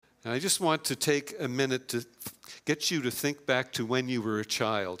And I just want to take a minute to get you to think back to when you were a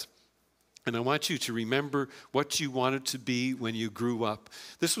child. And I want you to remember what you wanted to be when you grew up.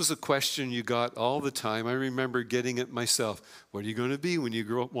 This was a question you got all the time. I remember getting it myself. What are you going to be when you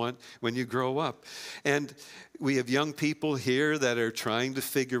grow up? And we have young people here that are trying to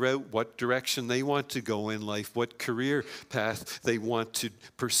figure out what direction they want to go in life, what career path they want to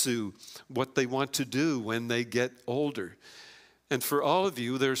pursue, what they want to do when they get older. And for all of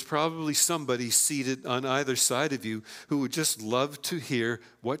you, there's probably somebody seated on either side of you who would just love to hear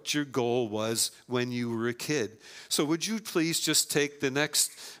what your goal was when you were a kid. So would you please just take the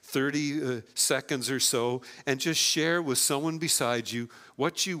next 30 seconds or so and just share with someone beside you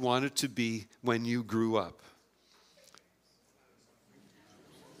what you wanted to be when you grew up?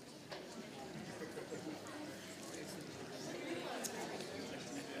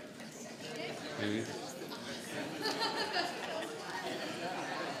 Maybe.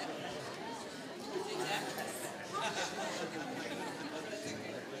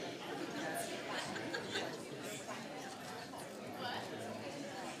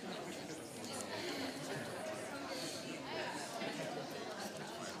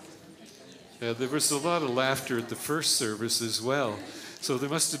 Yeah, there was a lot of laughter at the first service as well. So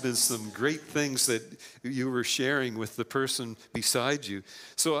there must have been some great things that you were sharing with the person beside you.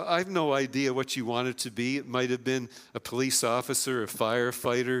 So I have no idea what you wanted to be. It might have been a police officer, a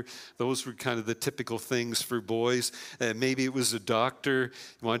firefighter. Those were kind of the typical things for boys. Maybe it was a doctor.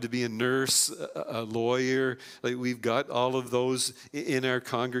 You wanted to be a nurse, a lawyer. Like we've got all of those in our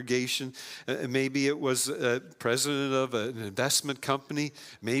congregation. Maybe it was a president of an investment company.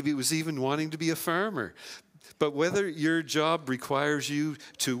 Maybe it was even wanting to be a farmer. But whether your job requires you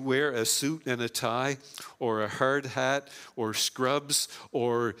to wear a suit and a tie or a hard hat or scrubs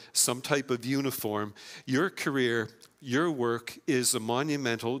or some type of uniform, your career, your work is a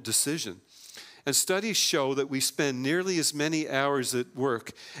monumental decision. And studies show that we spend nearly as many hours at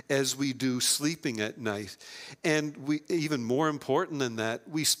work as we do sleeping at night. And even more important than that,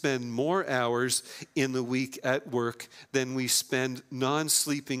 we spend more hours in the week at work than we spend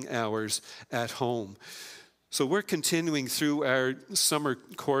non-sleeping hours at home. So we're continuing through our summer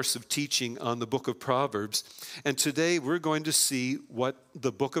course of teaching on the book of Proverbs. And today we're going to see what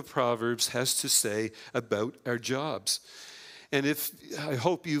the book of Proverbs has to say about our jobs. And I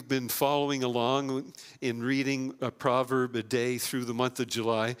hope you've been following along in reading a proverb a day through the month of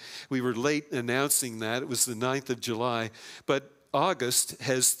July. We were late announcing that. It was the 9th of July. But August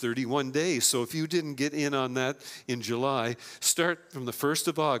has 31 days. So if you didn't get in on that in July, start from the 1st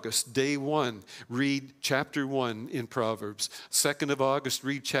of August, day 1, read chapter 1 in Proverbs. 2nd of August,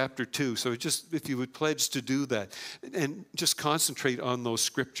 read chapter 2. So just if you would pledge to do that and just concentrate on those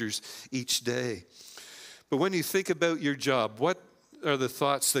scriptures each day. But when you think about your job, what are the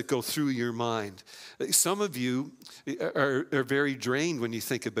thoughts that go through your mind? Some of you are very drained when you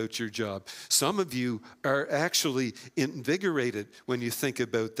think about your job. Some of you are actually invigorated when you think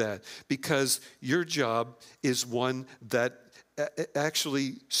about that because your job is one that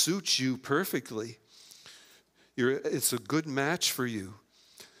actually suits you perfectly. It's a good match for you.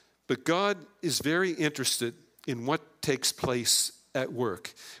 But God is very interested in what takes place at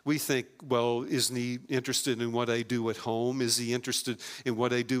work. We think, well, isn't he interested in what I do at home? Is he interested in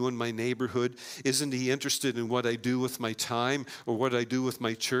what I do in my neighborhood? Isn't he interested in what I do with my time or what I do with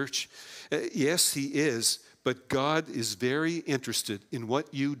my church? Yes, he is, but God is very interested in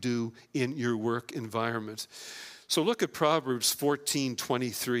what you do in your work environment. So look at Proverbs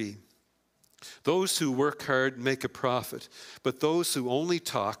 14:23. Those who work hard make a profit, but those who only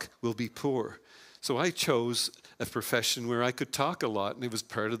talk will be poor. So I chose a profession where I could talk a lot, and it was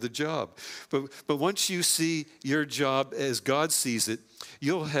part of the job. But once you see your job as God sees it,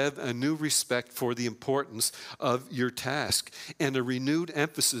 you'll have a new respect for the importance of your task and a renewed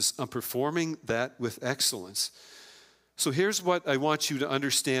emphasis on performing that with excellence. So here's what I want you to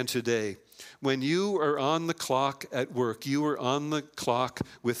understand today. When you are on the clock at work, you are on the clock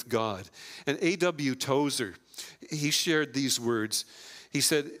with God. And A.W. Tozer, he shared these words. He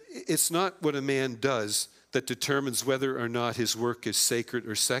said, "It's not what a man does that determines whether or not his work is sacred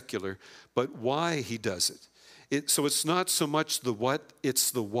or secular, but why he does it. So it's not so much the what,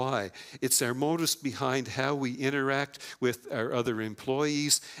 it's the why. It's our motives behind how we interact with our other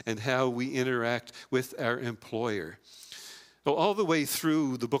employees and how we interact with our employer." Well, all the way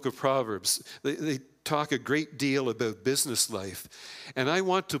through the book of Proverbs, they talk a great deal about business life. And I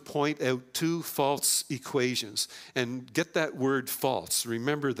want to point out two false equations. And get that word false.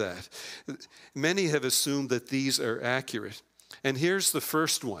 Remember that. Many have assumed that these are accurate. And here's the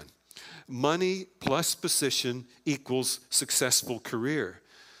first one. Money plus position equals successful career.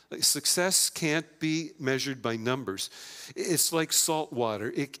 Success can't be measured by numbers. It's like salt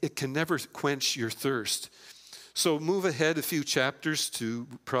water. It can never quench your thirst. So move ahead a few chapters to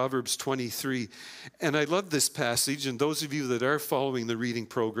Proverbs 23. And I love this passage, and those of you that are following the reading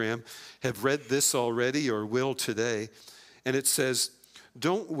program have read this already or will today. And it says,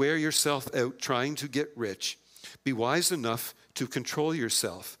 "Don't wear yourself out trying to get rich. Be wise enough to control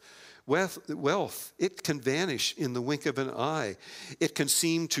yourself. Wealth, it can vanish in the wink of an eye. It can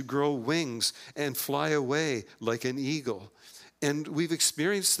seem to grow wings and fly away like an eagle." And we've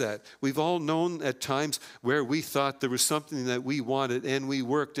experienced that. We've all known at times where we thought there was something that we wanted, and we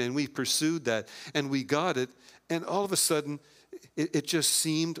worked and we pursued that and we got it. And all of a sudden, it just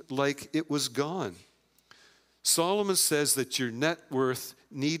seemed like it was gone. Solomon says that your net worth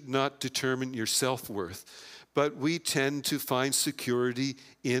need not determine your self-worth, but we tend to find security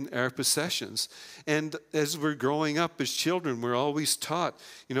in our possessions. And as we're growing up as children, we're always taught,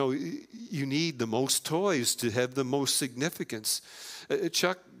 you need the most toys to have the most significance.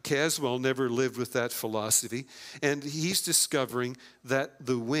 Chuck Caswell never lived with that philosophy, and he's discovering that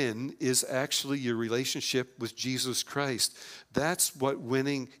the win is actually your relationship with Jesus Christ. That's what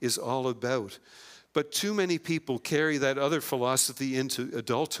winning is all about. But too many people carry that other philosophy into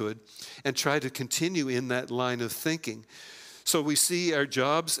adulthood and try to continue in that line of thinking. So we see our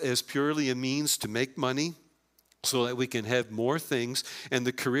jobs as purely a means to make money so that we can have more things, and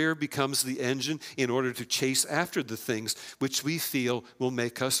the career becomes the engine in order to chase after the things which we feel will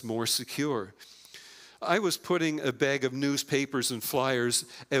make us more secure. I was putting a bag of newspapers and flyers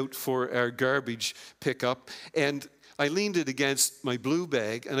out for our garbage pickup, and I leaned it against my blue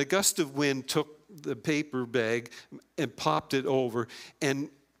bag, and a gust of wind took the paper bag and popped it over, and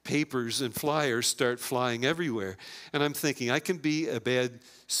papers and flyers start flying everywhere. And I'm thinking, I can be a bad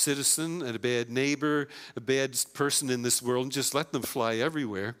citizen and a bad neighbor, a bad person in this world, and just let them fly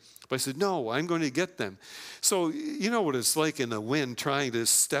everywhere. But I said, no, I'm going to get them. So you know what it's like in the wind trying to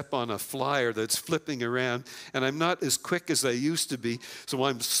step on a flyer that's flipping around, and I'm not as quick as I used to be, so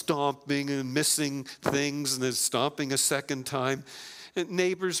I'm stomping and missing things and then stomping a second time. And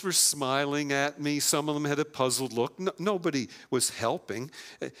neighbors were smiling at me. Some of them had a puzzled look. Nobody was helping.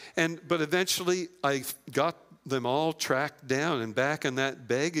 But eventually I got them all tracked down and back in that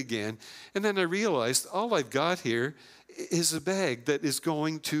bag again. And then I realized all I've got here is a bag that is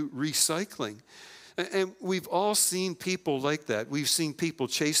going to recycling. And we've all seen people like that. We've seen people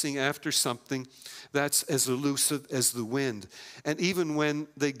chasing after something that's as elusive as the wind. And even when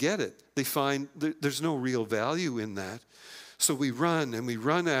they get it, they find there's no real value in that. So we run and we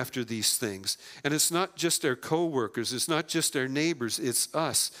run after these things. And it's not just our coworkers, it's not just our neighbors, it's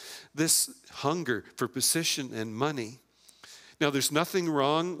us. This hunger for position and money. Now, there's nothing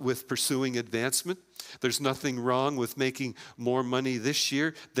wrong with pursuing advancement. There's nothing wrong with making more money this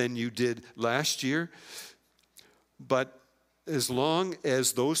year than you did last year. But as long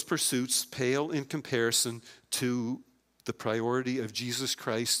as those pursuits pale in comparison to the priority of Jesus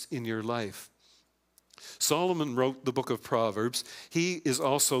Christ in your life. Solomon wrote the book of Proverbs. He is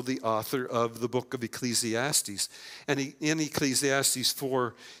also the author of the book of Ecclesiastes. And in Ecclesiastes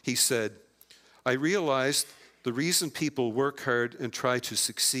 4, he said, "I realized the reason people work hard and try to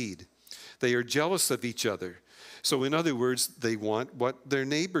succeed. They are jealous of each other." So in other words, they want what their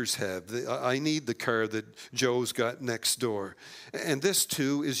neighbors have. I need the car that Joe's got next door. And this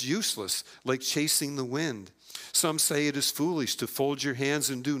too is useless, like chasing the wind. Some say it is foolish to fold your hands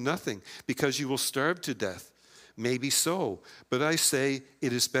and do nothing because you will starve to death. Maybe so, but I say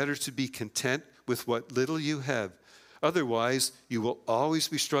it is better to be content with what little you have. Otherwise, you will always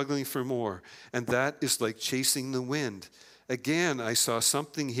be struggling for more, and that is like chasing the wind. Again, I saw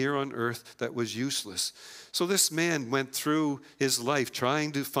something here on earth that was useless. So this man went through his life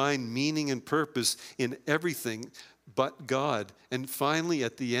trying to find meaning and purpose in everything but God. And finally,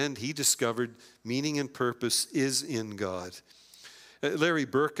 at the end, he discovered meaning and purpose is in God. Larry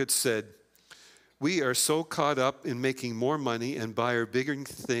Burkett said, "We are so caught up in making more money and buy our bigger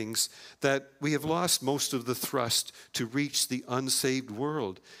things that we have lost most of the thrust to reach the unsaved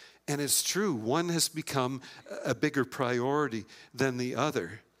world." And it's true, one has become a bigger priority than the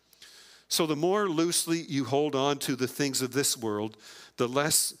other. So the more loosely you hold on to the things of this world, the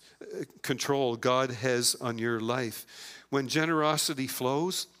less control God has on your life. When generosity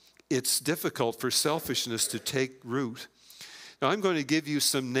flows, it's difficult for selfishness to take root. Now, I'm going to give you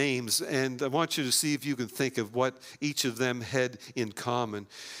some names, and I want you to see if you can think of what each of them had in common.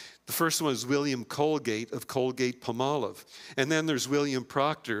 The first one is William Colgate of Colgate-Palmolive. And then there's William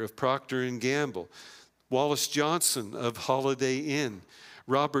Proctor of Procter & Gamble. Wallace Johnson of Holiday Inn.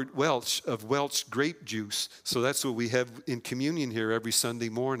 Robert Welch of Welch Grape Juice. So that's what we have in communion here every Sunday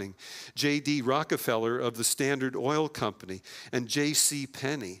morning. J.D. Rockefeller of the Standard Oil Company, and J.C.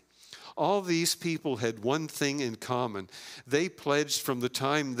 Penney. All these people had one thing in common. They pledged from the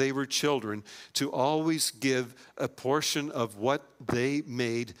time they were children to always give a portion of what they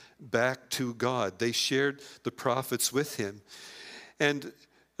made back to God. They shared the profits with him. And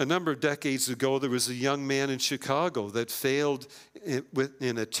a number of decades ago, there was a young man in Chicago that failed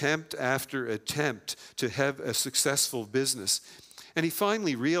in attempt after attempt to have a successful business. And he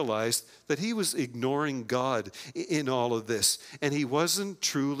finally realized that he was ignoring God in all of this. And he wasn't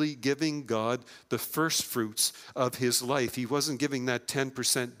truly giving God the first fruits of his life. He wasn't giving that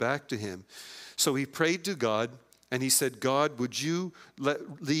 10% back to him. So he prayed to God. And he said, God, would you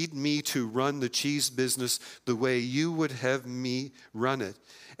lead me to run the cheese business the way you would have me run it?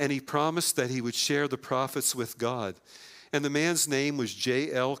 And he promised that he would share the profits with God. And the man's name was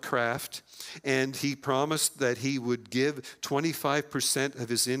J.L. Kraft. And he promised that he would give 25% of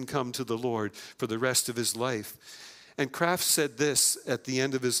his income to the Lord for the rest of his life. And Kraft said this at the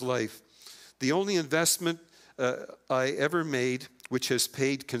end of his life: the only investment I ever made which has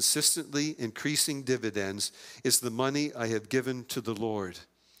paid consistently increasing dividends is the money I have given to the Lord.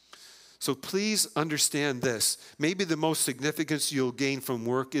 So please understand this. Maybe the most significance you'll gain from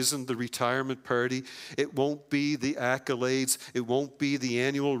work isn't the retirement party. It won't be the accolades. It won't be the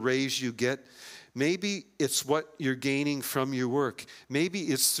annual raise you get. Maybe it's what you're gaining from your work. Maybe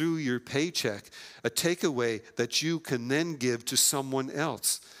it's through your paycheck, a takeaway that you can then give to someone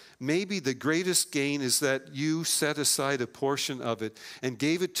else. Maybe the greatest gain is that you set aside a portion of it and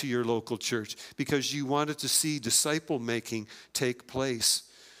gave it to your local church because you wanted to see disciple making take place.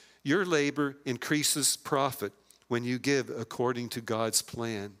 Your labor increases profit when you give according to God's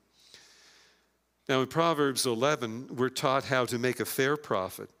plan. Now in Proverbs 11, we're taught how to make a fair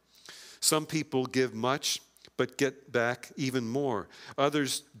profit. Some people give much but get back even more.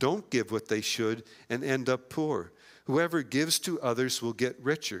 Others don't give what they should and end up poor. Whoever gives to others will get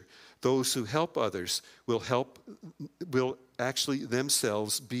richer. Those who help others will actually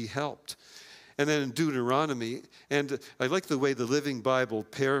themselves be helped. And then in Deuteronomy, and I like the way the Living Bible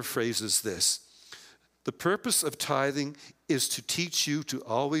paraphrases this. The purpose of tithing is to teach you to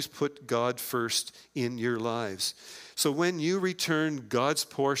always put God first in your lives. So when you return God's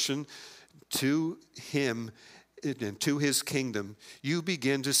portion to him and to his kingdom, you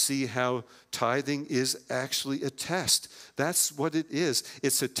begin to see how tithing is actually a test. That's what it is.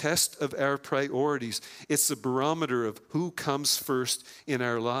 It's a test of our priorities. It's a barometer of who comes first in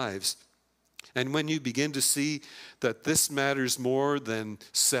our lives. And when you begin to see that this matters more than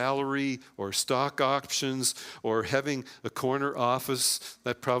salary or stock options or having a corner office,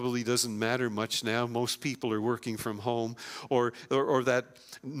 that probably doesn't matter much now. Most people are working from home, or that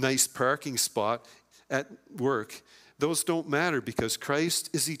nice parking spot at work. Those don't matter because Christ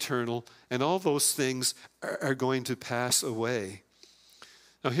is eternal and all those things are going to pass away.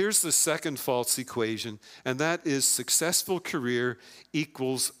 Now here's the second false equation, and that is successful career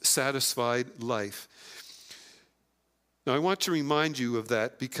equals satisfied life. Now I want to remind you of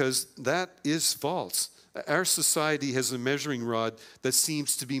that because that is false. Our society has a measuring rod that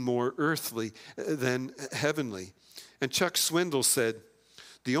seems to be more earthly than heavenly. And Chuck Swindoll said,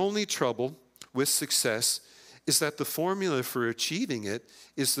 the only trouble with success is that the formula for achieving it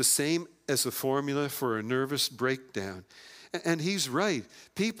is the same as the formula for a nervous breakdown. And he's right.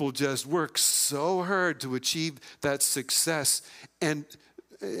 People just work so hard to achieve that success, and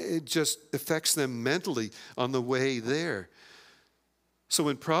it just affects them mentally on the way there. So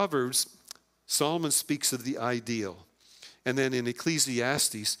in Proverbs, Solomon speaks of the ideal. And then in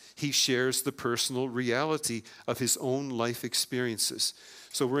Ecclesiastes, he shares the personal reality of his own life experiences.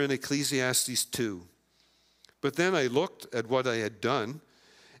 So we're in Ecclesiastes 2. But then I looked at what I had done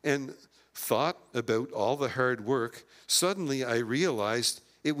and thought about all the hard work. Suddenly I realized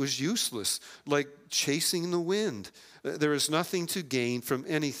it was useless, like chasing the wind. There is nothing to gain from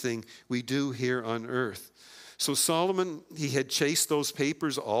anything we do here on earth. So Solomon, he had chased those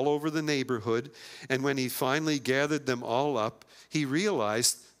papers all over the neighborhood, and when he finally gathered them all up, he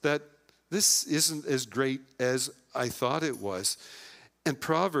realized that this isn't as great as I thought it was. And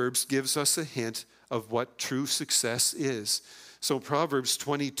Proverbs gives us a hint of what true success is. So Proverbs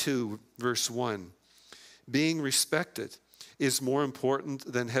 22, verse 1, being respected is more important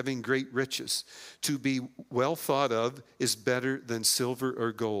than having great riches. To be well thought of is better than silver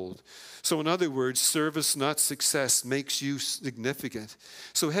or gold. So in other words, service, not success, makes you significant.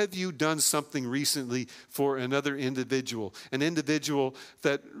 So have you done something recently for another individual, an individual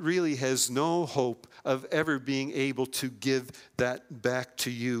that really has no hope of ever being able to give that back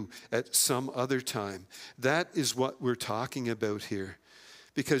to you at some other time? That is what we're talking about here.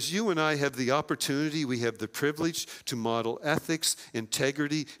 Because you and I have the opportunity, we have the privilege to model ethics,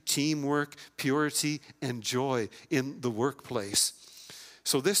 integrity, teamwork, purity, and joy in the workplace.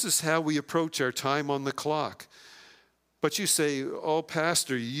 So this is how we approach our time on the clock. But you say, oh,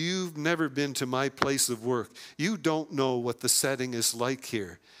 Pastor, you've never been to my place of work. You don't know what the setting is like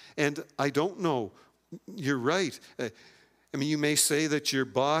here. And I don't know. You're right. I mean, you may say that your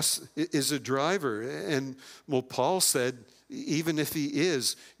boss is a driver. And, well, Paul said, even if he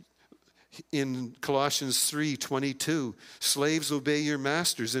is, in Colossians 3:22, slaves, obey your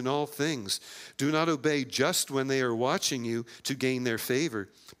masters in all things. Do not obey just when they are watching you to gain their favor,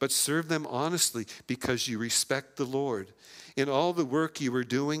 but serve them honestly because you respect the Lord. In all the work you are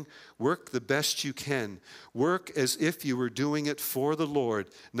doing, work the best you can. Work as if you were doing it for the Lord,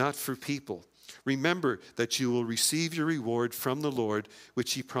 not for people. Remember that you will receive your reward from the Lord,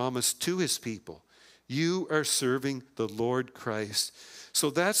 which he promised to his people. You are serving the Lord Christ. So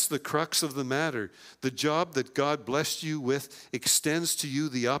that's the crux of the matter. The job that God blessed you with extends to you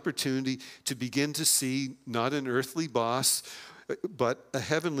the opportunity to begin to see not an earthly boss, but a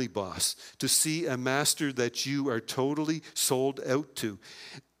heavenly boss, to see a master that you are totally sold out to.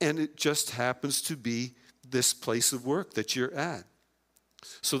 And it just happens to be this place of work that you're at.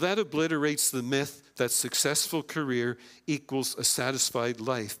 So that obliterates the myth that successful career equals a satisfied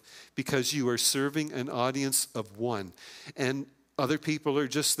life, because you are serving an audience of one. And other people are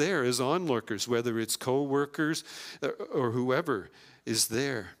just there as onlookers, whether it's co-workers or whoever is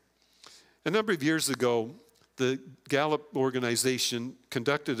there. A number of years ago, the Gallup organization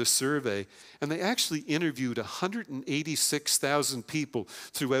conducted a survey, and they actually interviewed 186,000 people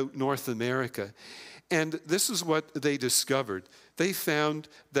throughout North America. And this is what they discovered. They found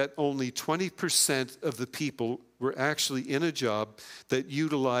that only 20% of the people were actually in a job that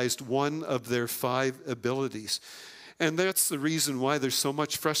utilized one of their 5 abilities. And that's the reason why there's so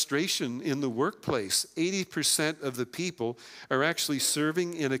much frustration in the workplace. 80% of the people are actually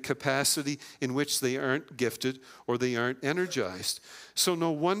serving in a capacity in which they aren't gifted or they aren't energized. So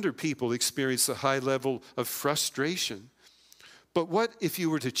no wonder people experience a high level of frustration. But what if you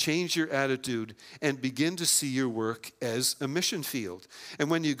were to change your attitude and begin to see your work as a mission field? And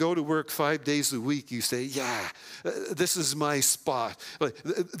when you go to work 5 days a week, you say, yeah, this is my spot.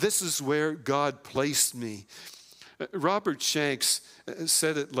 This is where God placed me. Robert Shanks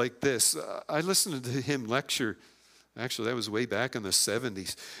said it like this. I listened to him lecture. Actually, that was way back in the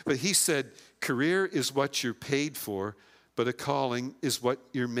 70s. But he said, career is what you're paid for, but a calling is what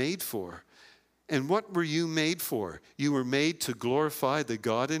you're made for. And what were you made for? You were made to glorify the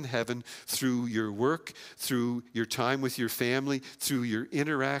God in heaven through your work, through your time with your family, through your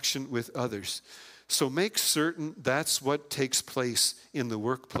interaction with others. So make certain that's what takes place in the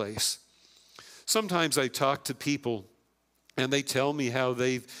workplace. Sometimes I talk to people and they tell me how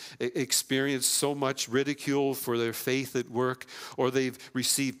they've experienced so much ridicule for their faith at work, or they've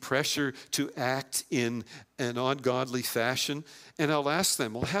received pressure to act in an ungodly fashion. And I'll ask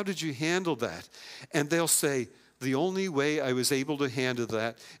them, well, how did you handle that? And they'll say, the only way I was able to handle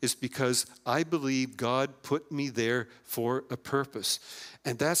that is because I believe God put me there for a purpose.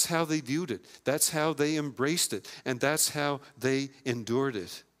 And that's how they viewed it. That's how they embraced it. And that's how they endured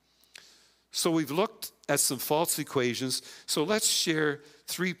it. So we've looked at some false equations. So let's share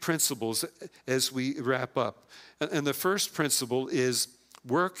 3 principles as we wrap up. And the first principle is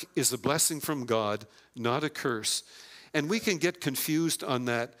work is a blessing from God, not a curse. And we can get confused on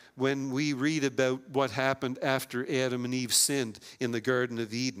that when we read about what happened after Adam and Eve sinned in the Garden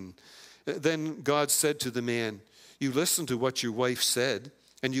of Eden. Then God said to the man, you listened to what your wife said,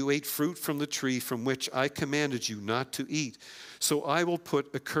 and you ate fruit from the tree from which I commanded you not to eat. So I will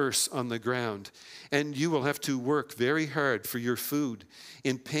put a curse on the ground, and you will have to work very hard for your food.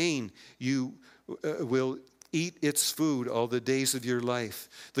 In pain, you will eat its food all the days of your life.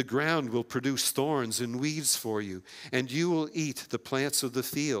 The ground will produce thorns and weeds for you, and you will eat the plants of the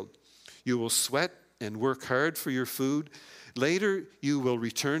field. You will sweat and work hard for your food. Later, you will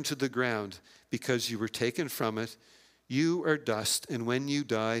return to the ground because you were taken from it. You are dust, and when you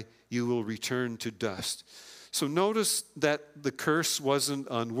die, you will return to dust. So notice that the curse wasn't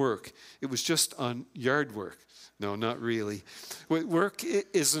on work. It was just on yard work. No, not really. Work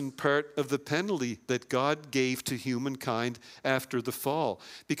isn't part of the penalty that God gave to humankind after the fall.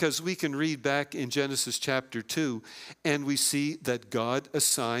 Because we can read back in Genesis chapter 2, and we see that God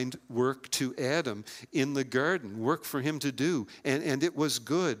assigned work to Adam in the garden, work for him to do, and it was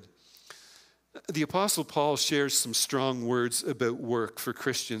good. The Apostle Paul shares some strong words about work for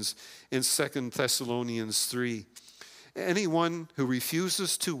Christians in 2 Thessalonians 3. Anyone who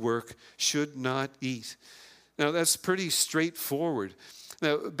refuses to work should not eat. Now, that's pretty straightforward.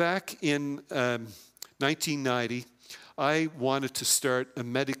 Now, back in 1990, I wanted to start a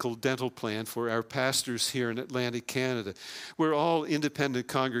medical dental plan for our pastors here in Atlantic Canada. We're all independent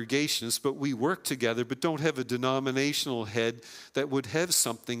congregations, but we work together, but don't have a denominational head that would have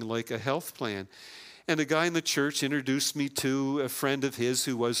something like a health plan. And a guy in the church introduced me to a friend of his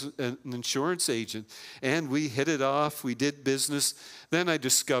who was an insurance agent. And we hit it off. We did business. Then I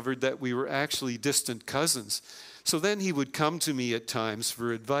discovered that we were actually distant cousins. So then he would come to me at times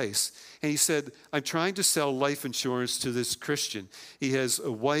for advice. And he said, I'm trying to sell life insurance to this Christian. He has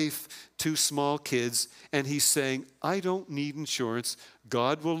a wife, 2 small kids, and he's saying, I don't need insurance.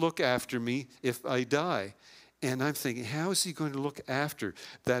 God will look after me if I die. And I'm thinking, how is he going to look after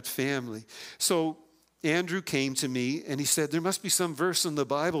that family? So Andrew came to me and he said, there must be some verse in the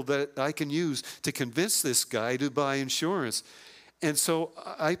Bible that I can use to convince this guy to buy insurance. And so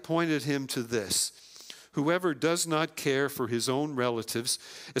I pointed him to this. Whoever does not care for his own relatives,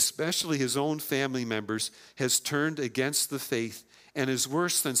 especially his own family members, has turned against the faith and is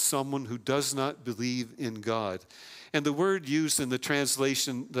worse than someone who does not believe in God. And the word used in the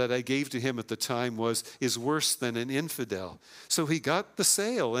translation that I gave to him at the time is worse than an infidel. So he got the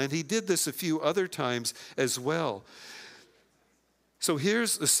sale, and he did this a few other times as well. So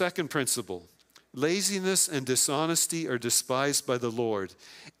here's the second principle. Laziness and dishonesty are despised by the Lord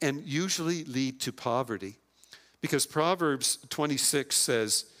and usually lead to poverty. Because Proverbs 26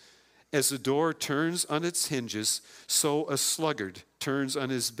 says, as a door turns on its hinges, so a sluggard turns on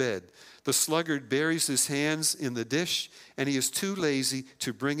his bed. The sluggard buries his hands in the dish, and he is too lazy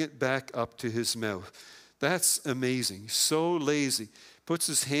to bring it back up to his mouth. That's amazing. So lazy. Puts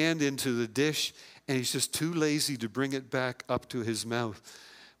his hand into the dish, and he's just too lazy to bring it back up to his mouth.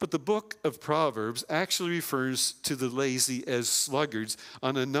 But the book of Proverbs actually refers to the lazy as sluggards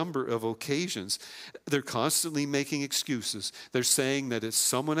on a number of occasions. They're constantly making excuses. They're saying that it's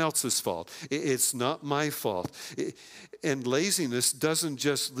someone else's fault. It's not my fault. And laziness doesn't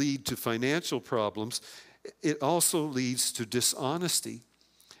just lead to financial problems. It also leads to dishonesty.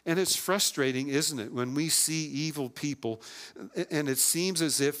 And it's frustrating, isn't it, when we see evil people and it seems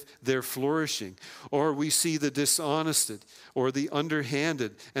as if they're flourishing, or we see the dishonest or the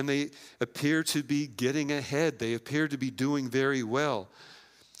underhanded and they appear to be getting ahead. They appear to be doing very well.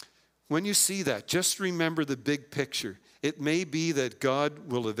 When you see that, just remember the big picture. It may be that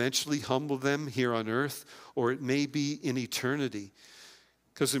God will eventually humble them here on earth, or it may be in eternity.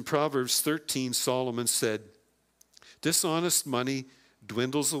 Because in Proverbs 13, Solomon said, dishonest money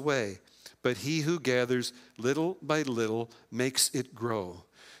dwindles away, but he who gathers little by little makes it grow.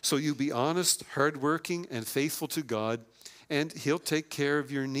 So you be honest, hardworking, and faithful to God, and he'll take care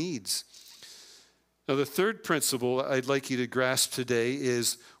of your needs. Now, the third principle I'd like you to grasp today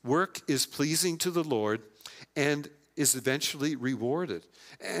is work is pleasing to the Lord and is eventually rewarded.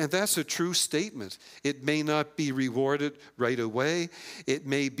 And that's a true statement. It may not be rewarded right away. It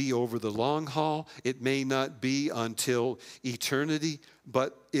may be over the long haul. It may not be until eternity,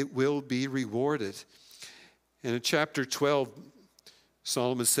 but it will be rewarded. And in chapter 12,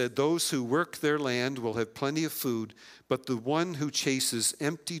 Solomon said, those who work their land will have plenty of food, but the one who chases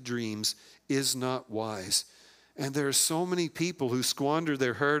empty dreams is not wise. And there are so many people who squander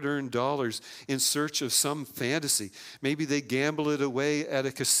their hard-earned dollars in search of some fantasy. Maybe they gamble it away at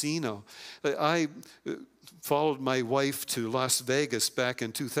a casino. I followed my wife to Las Vegas back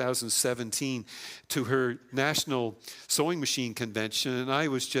in 2017 to her National Sewing Machine Convention, and I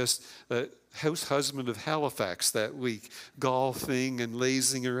was just a house husband of Halifax that week, golfing and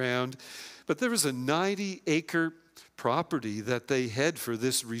lazing around. But there was a 90-acre property that they had for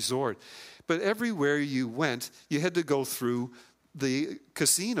this resort. But everywhere you went, you had to go through the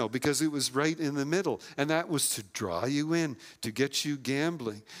casino because it was right in the middle. And that was to draw you in, to get you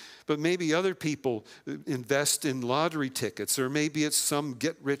gambling. But maybe other people invest in lottery tickets, or maybe it's some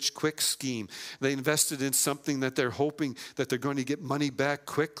get-rich-quick scheme. They invested in something that they're hoping that they're going to get money back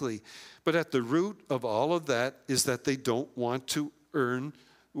quickly. But at the root of all of that is that they don't want to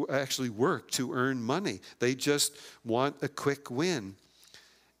work to earn money. They just want a quick win.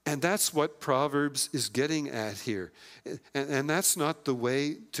 And that's what Proverbs is getting at here. And that's not the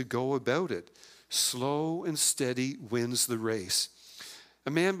way to go about it. Slow and steady wins the race. A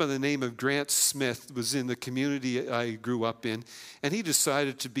man by the name of Grant Smith was in the community I grew up in, and he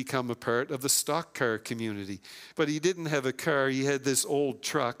decided to become a part of the stock car community. But he didn't have a car, he had this old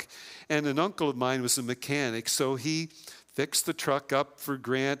truck, and an uncle of mine was a mechanic, so he fixed the truck up for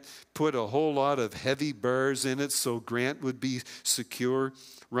Grant, put a whole lot of heavy bars in it so Grant would be secure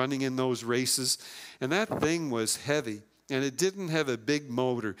running in those races. And that thing was heavy, and it didn't have a big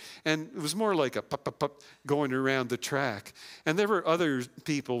motor, and it was more like a pop going around the track. And there were other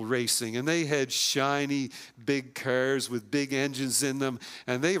people racing, and they had shiny big cars with big engines in them,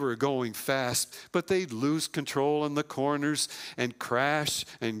 and they were going fast, but they'd lose control in the corners and crash,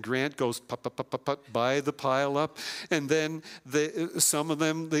 and Grant goes pop by the pile up, and then some of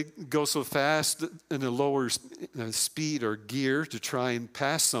them, they go so fast in a lower speed or gear to try and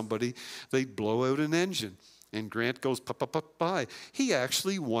pass somebody, they'd blow out an engine. And Grant goes pop by. He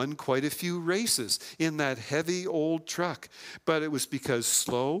actually won quite a few races in that heavy old truck. But it was because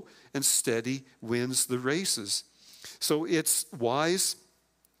slow and steady wins the races. So it's wise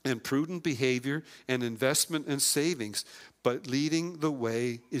and prudent behavior and investment and savings. But leading the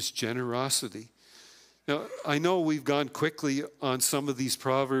way is generosity. Now, I know we've gone quickly on some of these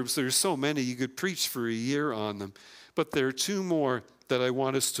Proverbs. There's so many, you could preach for a year on them. But there are two more that I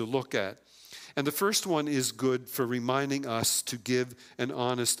want us to look at. And the first one is good for reminding us to give an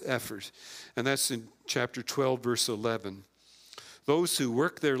honest effort. And that's in chapter 12, verse 11. Those who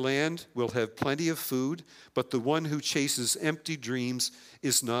work their land will have plenty of food, but the one who chases empty dreams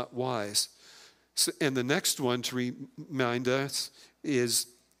is not wise. And the next one to remind us is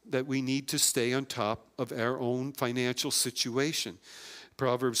that we need to stay on top of our own financial situation.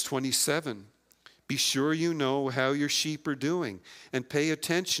 Proverbs 27. Be sure you know how your sheep are doing, and pay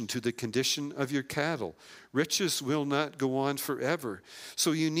attention to the condition of your cattle. Riches will not go on forever.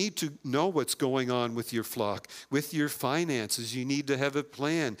 So you need to know what's going on with your flock, with your finances. You need to have a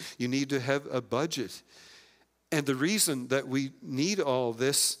plan. You need to have a budget. And the reason that we need all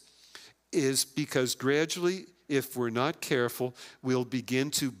this is because gradually, if we're not careful, we'll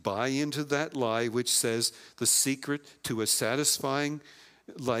begin to buy into that lie which says the secret to a satisfying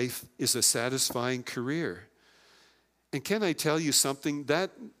life is a satisfying career. And can I tell you something?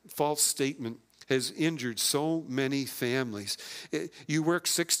 That false statement has injured so many families. You work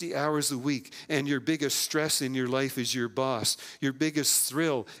 60 hours a week, and your biggest stress in your life is your boss. Your biggest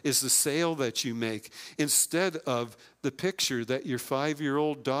thrill is the sale that you make, instead of the picture that your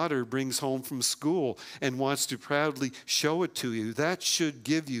 5-year-old daughter brings home from school and wants to proudly show it to you. That should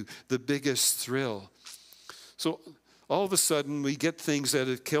give you the biggest thrill. So all of a sudden, we get things out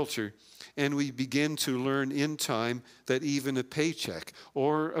of kilter, and we begin to learn in time that even a paycheck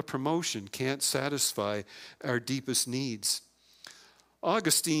or a promotion can't satisfy our deepest needs.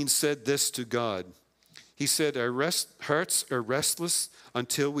 Augustine said this to God. He said, our hearts are restless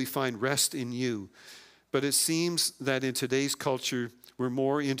until we find rest in you. But it seems that in today's culture, we're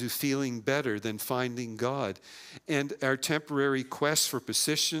more into feeling better than finding God. And our temporary quest for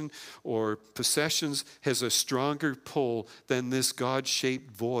position or possessions has a stronger pull than this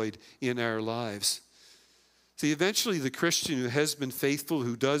God-shaped void in our lives. See, eventually the Christian who has been faithful,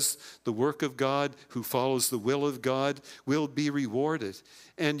 who does the work of God, who follows the will of God, will be rewarded.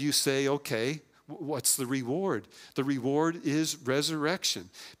 And you say, okay, what's the reward? The reward is resurrection.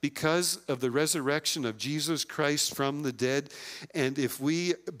 Because of the resurrection of Jesus Christ from the dead, and if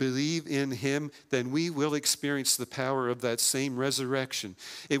we believe in him, then we will experience the power of that same resurrection.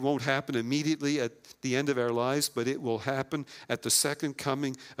 It won't happen immediately at the end of our lives, but it will happen at the second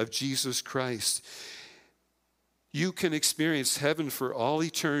coming of Jesus Christ. You can experience heaven for all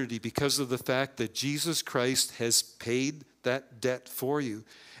eternity because of the fact that Jesus Christ has paid that debt for you.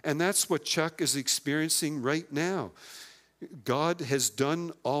 And that's what Chuck is experiencing right now. God has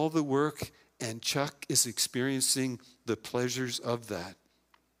done all the work, and Chuck is experiencing the pleasures of that.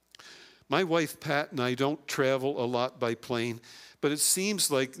 My wife, Pat, and I don't travel a lot by plane, but it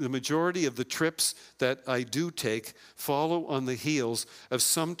seems like the majority of the trips that I do take follow on the heels of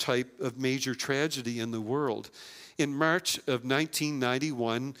some type of major tragedy in the world. In March of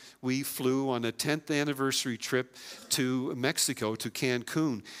 1991, we flew on a 10th anniversary trip to Mexico, to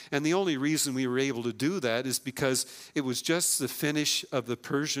Cancun. And the only reason we were able to do that is because it was just the finish of the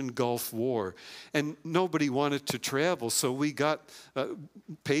Persian Gulf War. And nobody wanted to travel, so we got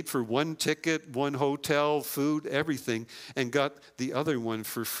paid for one ticket, one hotel, food, everything, and got the other one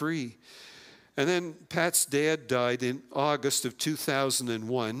for free. And then Pat's dad died in August of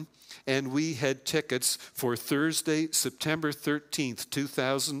 2001, and we had tickets for Thursday, September 13th,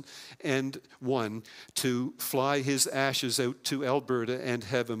 2001, to fly his ashes out to Alberta and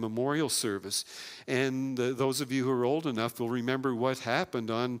have a memorial service. And those of you who are old enough will remember what happened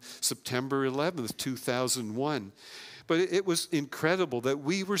on September 11th, 2001. But it was incredible that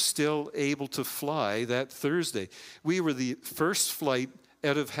we were still able to fly that Thursday. We were the first flight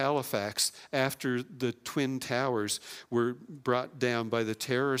out of Halifax after the Twin Towers were brought down by the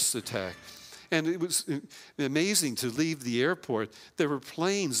terrorist attack. And it was amazing to leave the airport. There were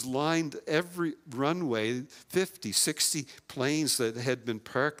planes lined every runway, 50, 60 planes that had been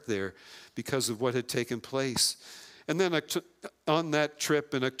parked there because of what had taken place. And then on that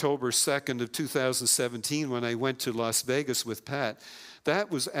trip in October 2nd of 2017, when I went to Las Vegas with Pat,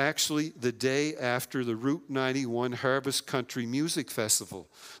 that was actually the day after the Route 91 Harvest Country Music Festival,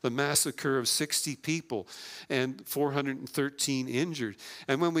 the massacre of 60 people and 413 injured.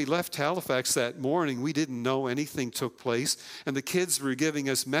 And when we left Halifax that morning, we didn't know anything took place. And the kids were giving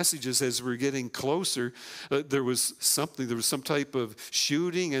us messages as we were getting closer. There was some type of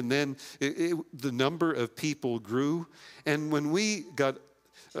shooting, and then the number of people grew. And when we got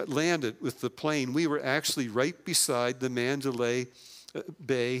landed with the plane, we were actually right beside the Mandalay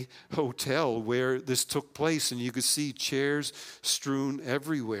Bay Hotel where this took place, and you could see chairs strewn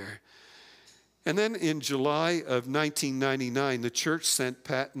everywhere. And then in July of 1999, the church sent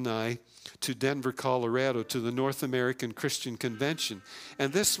Pat and I to Denver, Colorado, to the North American Christian Convention.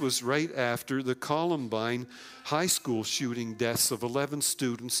 And this was right after the Columbine high school shooting deaths of 11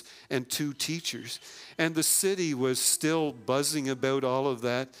 students and 2 teachers. And the city was still buzzing about all of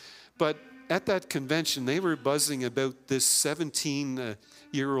that, but at that convention, they were buzzing about this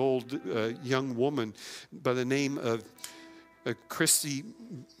 17-year-old young woman by the name of Christy.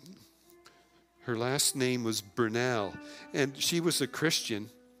 Her last name was Bernal, and she was a Christian,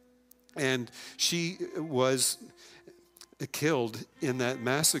 and she was killed in that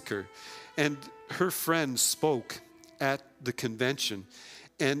massacre. And her friends spoke at the convention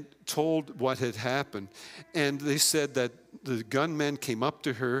and told what had happened. And they said that the gunmen came up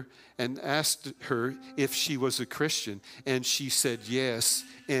to her and asked her if she was a Christian. And she said yes,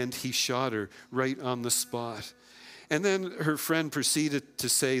 and he shot her right on the spot. And then her friend proceeded to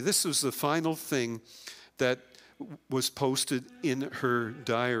say this was the final thing that was posted in her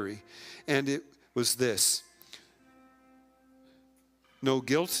diary. And it was this: no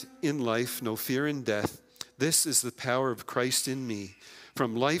guilt in life, no fear in death. This is the power of Christ in me.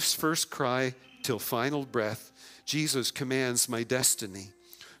 From life's first cry till final breath, Jesus commands my destiny.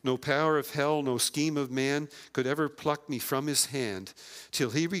 No power of hell, no scheme of man could ever pluck me from his hand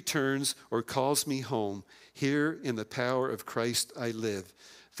till he returns or calls me home. Here in the power of Christ I live.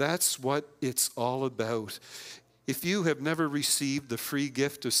 That's what it's all about. If you have never received the free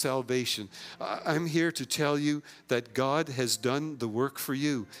gift of salvation, I'm here to tell you that God has done the work for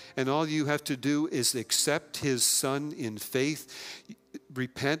you. And all you have to do is accept his Son in faith.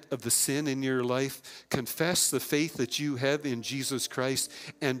 Repent of the sin in your life, confess the faith that you have in Jesus Christ,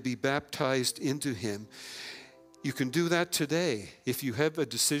 and be baptized into him. You can do that today. If you have a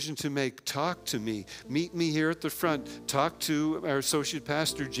decision to make, talk to me. Meet me here at the front. Talk to our associate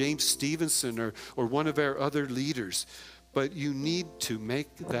pastor, James Stevenson, or one of our other leaders. But you need to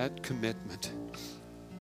make that commitment.